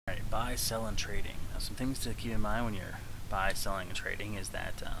buy, sell, and trading. Now, some things to keep in mind when you're buy, selling, and trading is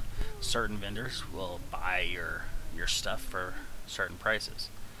that certain vendors will buy your stuff for certain prices.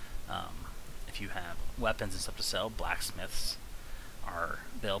 If you have weapons and stuff to sell, blacksmiths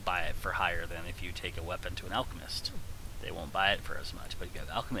they'll buy it for higher than if you take a weapon to an alchemist. They won't buy it for as much. But if you have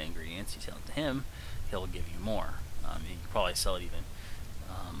alchemy ingredients, you sell it to him, he'll give you more. You can probably sell it even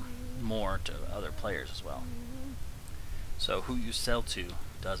more to other players as well. So who you sell to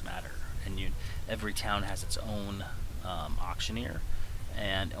does matter, and every town has its own auctioneer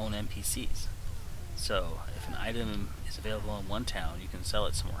and own NPCs. So if an item is available in one town, you can sell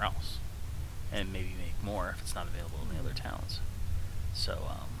it somewhere else, and maybe make more if it's not available in the other towns. So,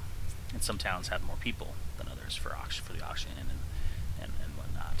 and some towns have more people than others for the auction and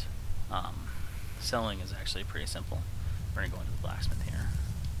whatnot. Selling is actually pretty simple. We're gonna go into the blacksmith here.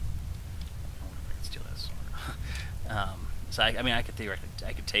 I wonder if I can steal that sword. So I mean, I could theoretically,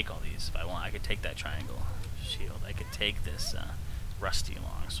 I could take all these if I want. I could take that triangle shield. I could take this rusty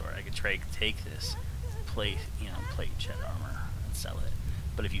longsword. I could take this plate shed armor and sell it.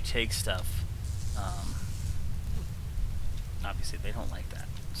 But if you take stuff, obviously they don't like that.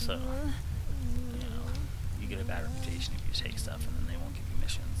 So you get a bad reputation if you take stuff, and then they won't give you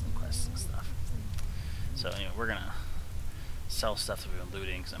missions and quests and stuff. So anyway, we're gonna sell stuff that we've been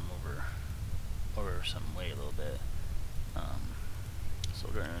looting because I'm over some way a little bit. So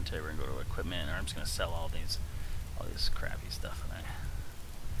we're going to go to equipment, and I'm just gonna sell all this crappy stuff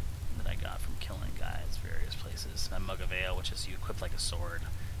that I got from killing guys various places. A mug of ale, which is you equip like a sword,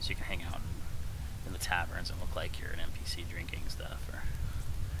 so you can hang out in the taverns and look like you're an NPC drinking stuff, or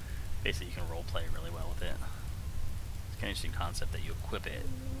basically you can role play really well with it. It's kind of interesting concept that you equip it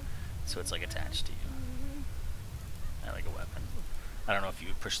so it's like attached to you. I like a weapon. I don't know if you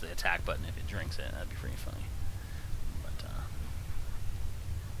would push the attack button if it drinks it. That'd be pretty funny. But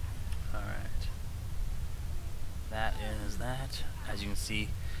all right, that is that. As you can see,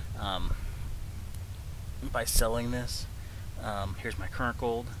 by selling this, here's my current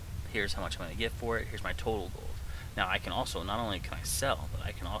gold. Here's how much I'm going to get for it. Here's my total gold. Now I can also, not only can I sell, but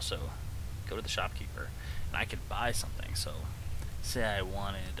I can also go to the shopkeeper and I could buy something. So say I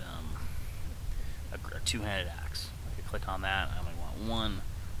wanted a two-handed axe. I could click on that. I only want one.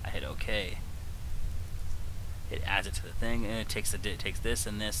 I hit OK. It adds it to the thing, and it takes this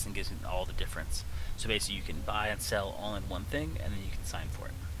and this and gives me all the difference. So basically you can buy and sell all in one thing, and then you can sign for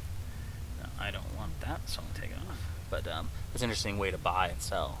it. Now, I don't want that, so I'm going to take it off. But it's an interesting way to buy and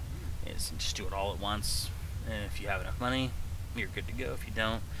sell. Is just do it all at once, and if you have enough money, you're good to go. If you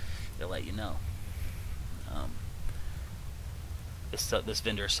don't, they'll let you know. This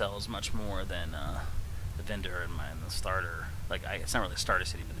vendor sells much more than the vendor in the starter. Like it's not really a starter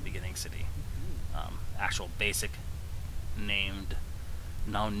city, but the beginning city. Actual basic named,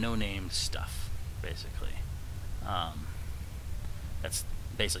 no named stuff, basically. That's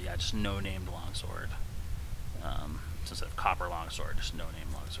basically just no named longsword. So instead of copper longsword, just no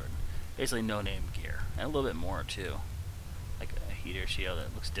named longsword. Basically no named gear, and a little bit more too. Like a heater shield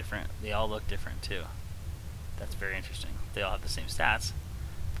that looks different. They all look different too. That's very interesting. They all have the same stats,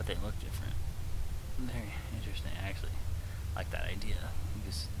 but they look different. Very interesting, actually. Like that idea.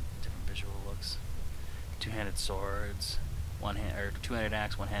 Use different visual looks. Two-handed swords, two-handed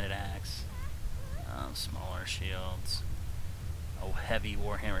axe, one-handed axe, smaller shields, a heavy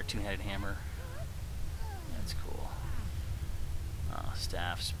warhammer, two-handed hammer. That's cool.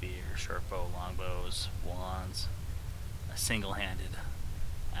 Staff, spear, short bow, long bows, wands, a single-handed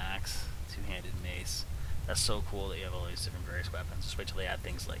axe, two-handed mace. That's so cool that you have all these different various weapons. Just wait till they add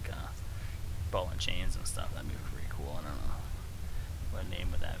things like ball and chains and stuff. That'd be pretty cool. I don't know what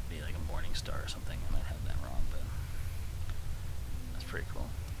name would that be, like a morning star or something. I might have that wrong, but that's pretty cool.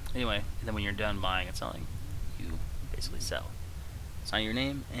 Anyway, and then when you're done buying and selling, you basically sell. Sign your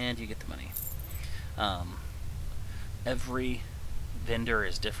name and you get the money. Every vendor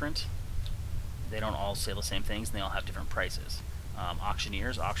is different. They don't all sell the same things, and they all have different prices.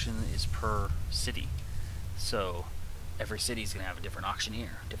 Auctioneers, auction is per city. So every city is going to have a different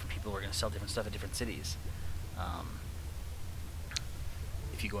auctioneer. Different people are going to sell different stuff at different cities.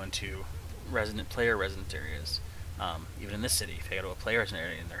 If you go into player resident areas, even in this city, if you go to a player resident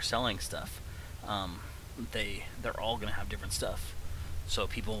area and they're selling stuff, they're all going to have different stuff. So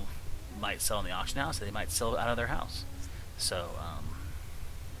people might sell in the auction house, they might sell out of their house. So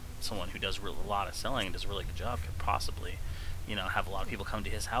someone who does a lot of selling and does a really good job could possibly, have a lot of people come to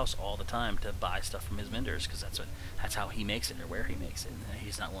his house all the time to buy stuff from his vendors, because that's how he makes it, or where he makes it. And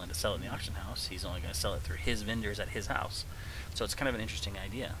he's not willing to sell it in the auction house. He's only going to sell it through his vendors at his house. So it's kind of an interesting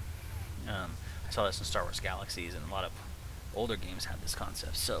idea. I saw this in Star Wars Galaxies, and a lot of older games have this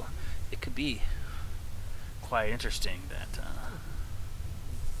concept. So it could be quite interesting, that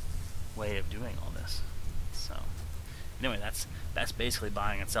way of doing all this. So anyway, that's basically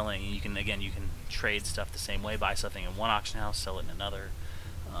buying and selling. You can trade stuff the same way. Buy something in one auction house, sell it in another,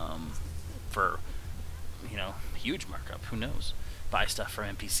 for huge markup. Who knows? Buy stuff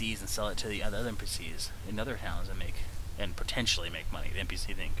from NPCs and sell it to the other NPCs in other towns and potentially make money. The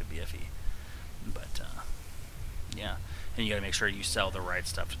NPC thing could be iffy, but yeah. And you got to make sure you sell the right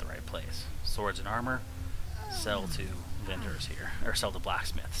stuff to the right place. Swords and armor, sell to vendors here, or sell to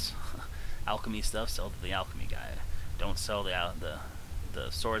blacksmiths. Alchemy stuff, sell to the alchemy guy. Don't sell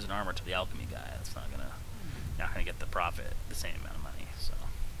the swords and armor to the alchemy guy. That's not gonna get the profit, the same amount of money. So,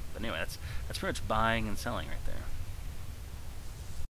 but anyway, that's pretty much buying and selling right there.